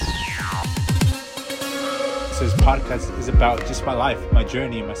So this podcast is about just my life, my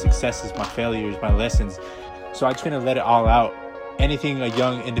journey, my successes, my failures, my lessons. So I just want to let it all out. Anything a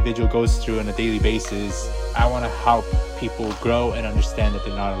young individual goes through on a daily basis, I want to help people grow and understand that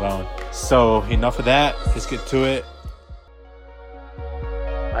they're not alone. So enough of that. Let's get to it.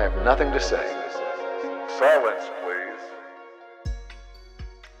 I have nothing to say. Silence, please.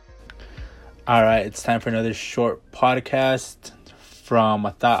 All right, it's time for another short podcast from a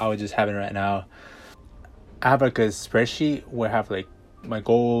thought I was just having right now. I have like a spreadsheet where I have like my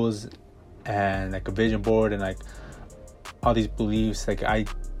goals and like a vision board and like all these beliefs like I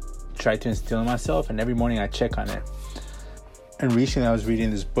try to instill in myself, and every morning I check on it. And recently I was reading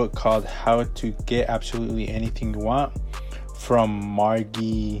this book called How to Get Absolutely Anything You Want from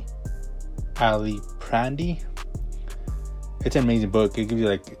Margie Aliprandi. It's an amazing book. It gives you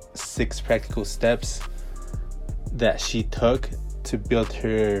like 6 practical steps that she took to build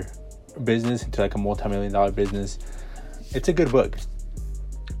her business into like a multi-million-dollar business. It's a good book,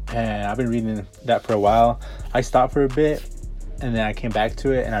 and I've been reading that for a while. I stopped for a bit, and then I came back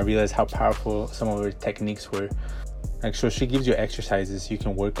to it, and I realized how powerful some of her techniques were. Like, so she gives you exercises you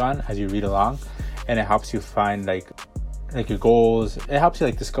can work on as you read along, and it helps you find like your goals. It helps you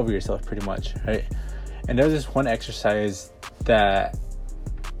like discover yourself pretty much, right? And there's this one exercise that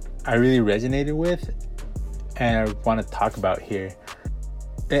I really resonated with, and I want to talk about here.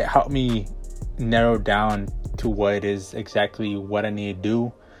 It helped me narrow down to what it is exactly what I need to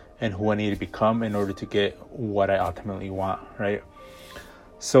do and who I need to become in order to get what I ultimately want, right?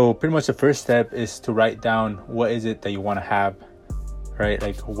 So pretty much the first step is to write down what is it that you want to have, right?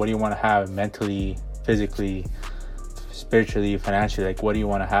 Like, what do you want to have mentally, physically, spiritually, financially? Like, what do you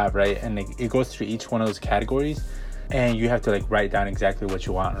want to have, right? And like, it goes through each one of those categories, and you have to like write down exactly what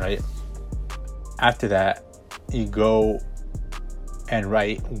you want, right? After that, you go and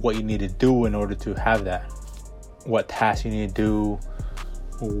write what you need to do in order to have that. What tasks you need to do,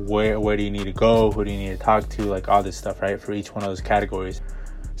 where do you need to go, who do you need to talk to, like all this stuff, right? For each one of those categories.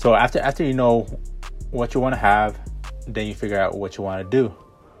 So after you know what you want to have, then you figure out what you want to do.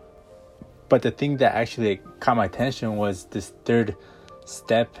 But the thing that actually caught my attention was this third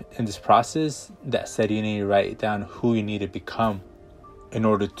step in this process that said you need to write down who you need to become in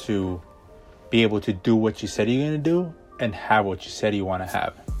order to be able to do what you said you're going to do and have what you said you want to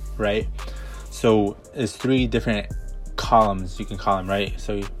have, right? So there's 3 different columns, you can call them, right?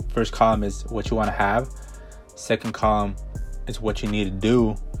 So first column is what you want to have, second column is what you need to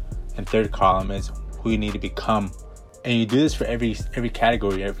do, and third column is who you need to become. And you do this for every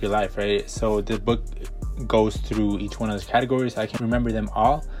category of your life, right? So the book goes through each one of those categories. I can't remember them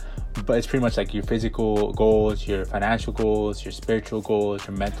all, but it's pretty much like your physical goals, your financial goals, your spiritual goals,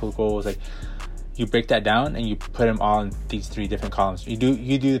 your mental goals. Like, you break that down and you put them all in these 3 different columns. You do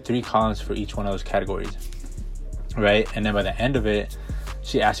the 3 columns for each one of those categories, right? And then by the end of it,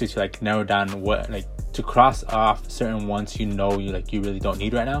 she asks you to like narrow down what, like, to cross off certain ones you really don't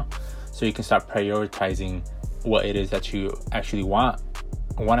need right now, so you can start prioritizing what it is that you actually want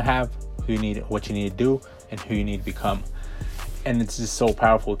to have, what you need to do, and who you need to become. And it's just so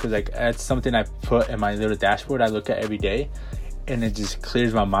powerful because like it's something I put in my little dashboard I look at every day, and it just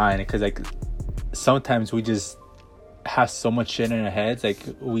clears my mind. Because like sometimes we just have so much shit in our heads, like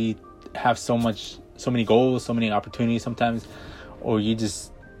we have so many goals, so many opportunities sometimes, or you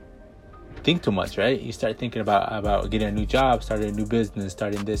just think too much, right? You start thinking about getting a new job, starting a new business,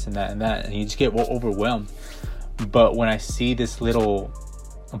 starting this and that, and you just get overwhelmed. But when I see this little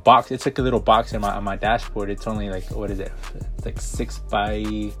box, it's like a little box on my dashboard. It's only like, what is it? It's like 6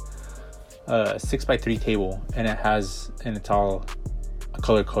 by 3 table, and it's all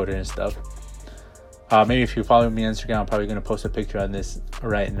color coded and stuff. Maybe if you follow me on Instagram, I'm probably going to post a picture on this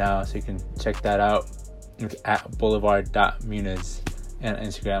right now, so you can check that out. It's at boulevard.muniz and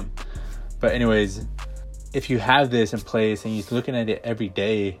Instagram. But anyways, if you have this in place and you're looking at it every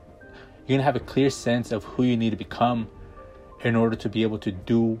day, you're going to have a clear sense of who you need to become in order to be able to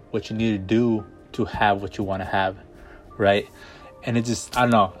do what you need to do to have what you want to have, right? And it just, I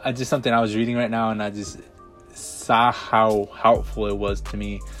don't know, it's just something I was reading right now, and I just saw how helpful it was to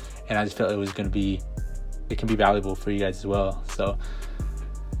me, and I just felt it can be valuable for you guys as well. So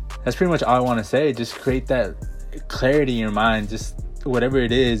that's pretty much all I want to say. Just create that clarity in your mind. Just whatever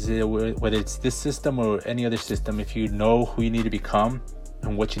it is, whether it's this system or any other system, if you know who you need to become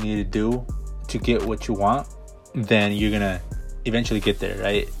and what you need to do to get what you want, then you're gonna eventually get there,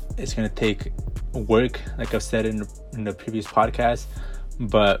 right? It's gonna take work, like I've said in the previous podcast,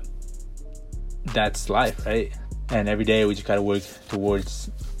 but that's life, right? And every day we just gotta work towards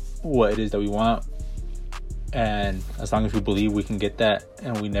what it is that we want, and as long as we believe we can get that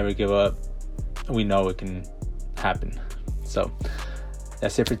and we never give up, we know it can happen. So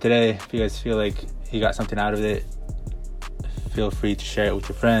that's it for today. If you guys feel like you got something out of it, feel free to share it with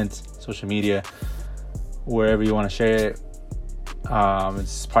your friends, social media, wherever you want to share it.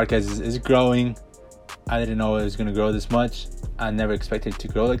 This podcast is growing. I didn't know it was going to grow this much. I never expected it to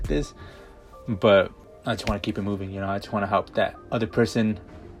grow like this, but I just want to keep it moving. I just want to help that other person.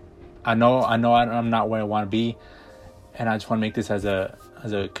 I know I'm not where I want to be, and I just want to make this as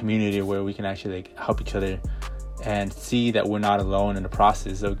a community where we can actually like help each other and see that we're not alone in the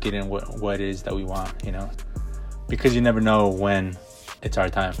process of getting what it is that we want, because you never know when it's our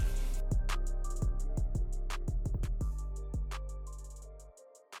time.